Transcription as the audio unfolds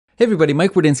Hey everybody,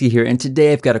 Mike Wardinski here, and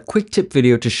today I've got a quick tip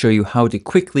video to show you how to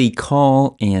quickly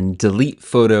cull and delete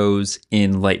photos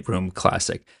in Lightroom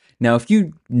Classic. Now, if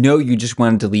you know you just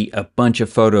want to delete a bunch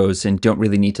of photos and don't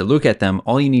really need to look at them,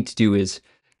 all you need to do is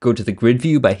go to the grid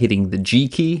view by hitting the G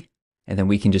key, and then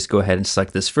we can just go ahead and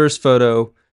select this first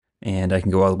photo, and I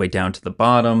can go all the way down to the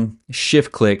bottom,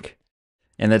 shift click,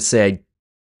 and let's say I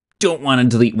don't want to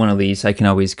delete one of these. I can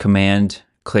always command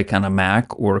click on a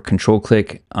Mac or control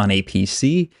click on a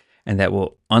PC, and that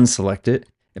will unselect it.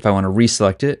 If I want to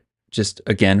reselect it, just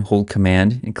again, hold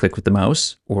command and click with the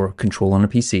mouse or control on a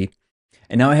PC.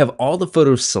 And now I have all the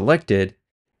photos selected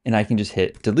and I can just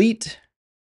hit delete.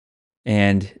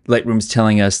 And Lightroom's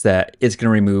telling us that it's going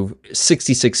to remove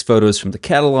 66 photos from the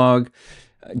catalog.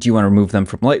 Do you want to remove them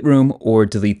from Lightroom or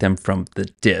delete them from the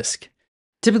disk?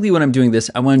 Typically when I'm doing this,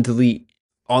 I want to delete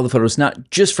all the photos, not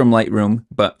just from Lightroom,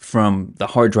 but from the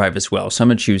hard drive as well. So I'm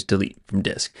gonna choose delete from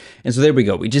disk. And so there we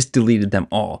go, we just deleted them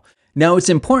all. Now it's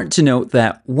important to note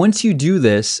that once you do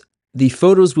this, the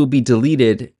photos will be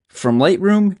deleted from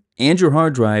Lightroom and your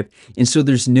hard drive. And so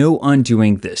there's no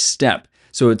undoing this step.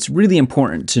 So it's really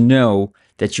important to know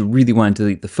that you really want to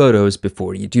delete the photos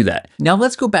before you do that. Now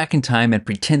let's go back in time and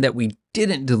pretend that we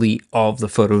didn't delete all of the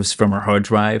photos from our hard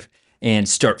drive and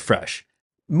start fresh.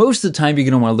 Most of the time, you're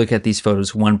going to want to look at these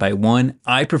photos one by one.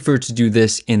 I prefer to do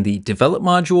this in the develop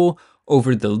module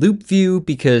over the loop view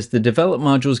because the develop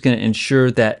module is going to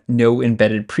ensure that no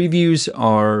embedded previews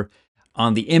are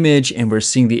on the image and we're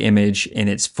seeing the image in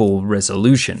its full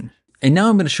resolution. And now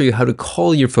I'm going to show you how to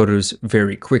cull your photos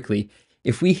very quickly.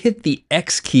 If we hit the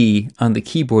X key on the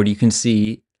keyboard, you can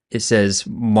see it says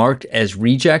marked as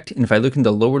reject. And if I look in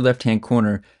the lower left-hand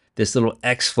corner, this little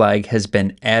X flag has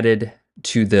been added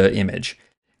to the image.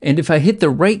 And if I hit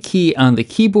the right key on the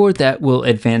keyboard, that will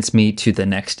advance me to the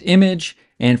next image.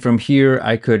 And from here,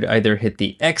 I could either hit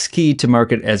the X key to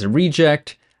mark it as a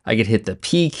reject. I could hit the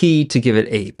P key to give it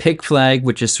a pick flag,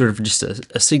 which is sort of just a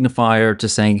signifier to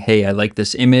saying, hey, I like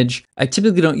this image. I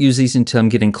typically don't use these until I'm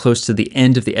getting close to the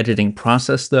end of the editing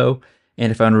process though.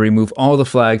 And if I want to remove all the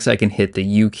flags, I can hit the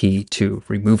U key to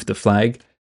remove the flag.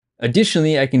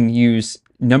 Additionally, I can use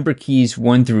number keys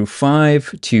 1 through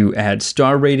 5 to add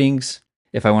star ratings.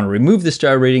 If I want to remove the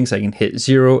star ratings, I can hit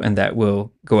 0 and that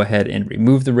will go ahead and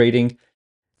remove the rating.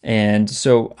 And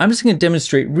so I'm just going to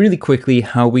demonstrate really quickly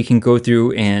how we can go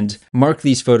through and mark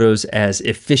these photos as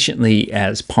efficiently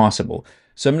as possible.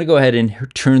 So I'm going to go ahead and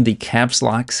turn the caps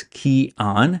lock key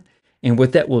on. And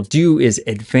what that will do is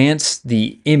advance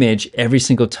the image every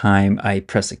single time I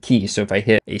press a key. So if I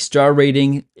hit a star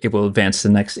rating, it will advance the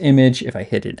next image. If I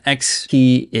hit an X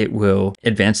key, it will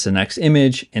advance the next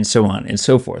image, and so on and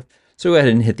so forth. So go ahead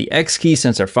and hit the X key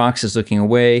since our fox is looking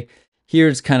away. Here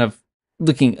it's kind of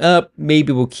looking up.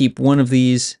 Maybe we'll keep one of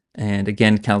these. And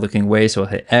again, kind of looking away. So I'll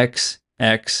hit X,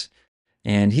 X.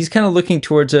 And he's kind of looking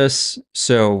towards us.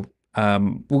 So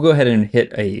we'll go ahead and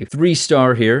hit a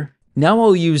 3-star here. Now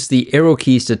I'll use the arrow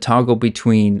keys to toggle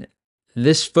between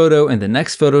this photo and the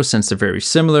next photo since they're very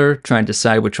similar, trying to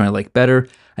decide which one I like better.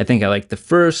 I think I like the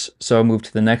first, so I'll move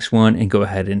to the next one and go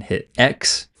ahead and hit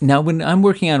X. Now, when I'm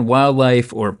working on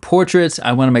wildlife or portraits,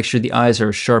 I want to make sure the eyes are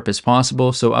as sharp as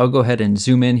possible. So I'll go ahead and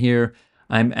zoom in here.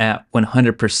 I'm at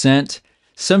 100%.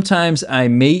 Sometimes I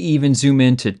may even zoom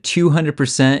in to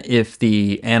 200% if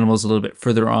the animal's a little bit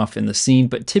further off in the scene,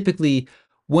 but typically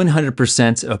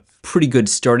 100% a pretty good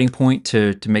starting point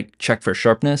to check for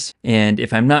sharpness. And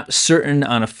if I'm not certain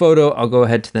on a photo, I'll go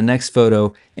ahead to the next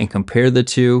photo and compare the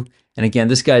two. And again,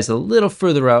 this guy's a little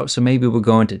further out, so maybe we'll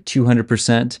go into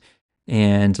 200%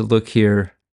 and look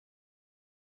here.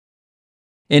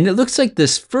 And it looks like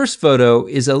this first photo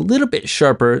is a little bit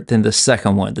sharper than the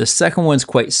second one. The second one's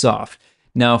quite soft.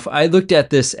 Now, if I looked at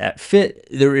this at fit,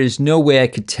 there is no way I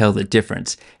could tell the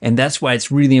difference. And that's why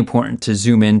it's really important to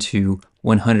zoom into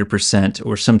 100%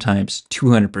 or sometimes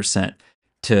 200%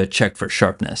 to check for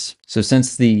sharpness. So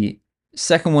since the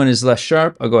second one is less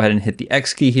sharp, I'll go ahead and hit the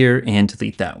X key here and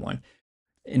delete that one.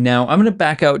 And now I'm going to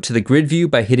back out to the grid view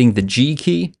by hitting the G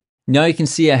key. Now you can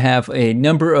see I have a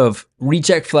number of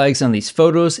reject flags on these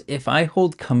photos. If I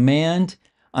hold Command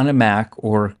on a Mac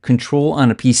or Control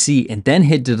on a PC and then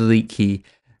hit the delete key,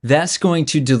 that's going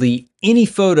to delete any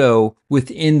photo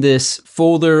within this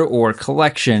folder or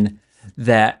collection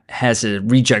that has a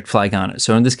reject flag on it.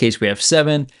 So in this case, we have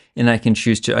 7, and I can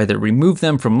choose to either remove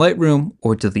them from Lightroom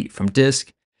or delete from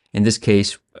disk. In this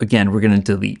case, again, we're going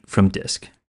to delete from disk.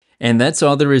 And that's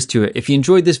all there is to it. If you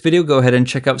enjoyed this video, go ahead and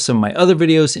check out some of my other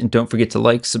videos, and don't forget to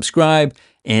like, subscribe,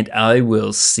 and I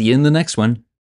will see you in the next one.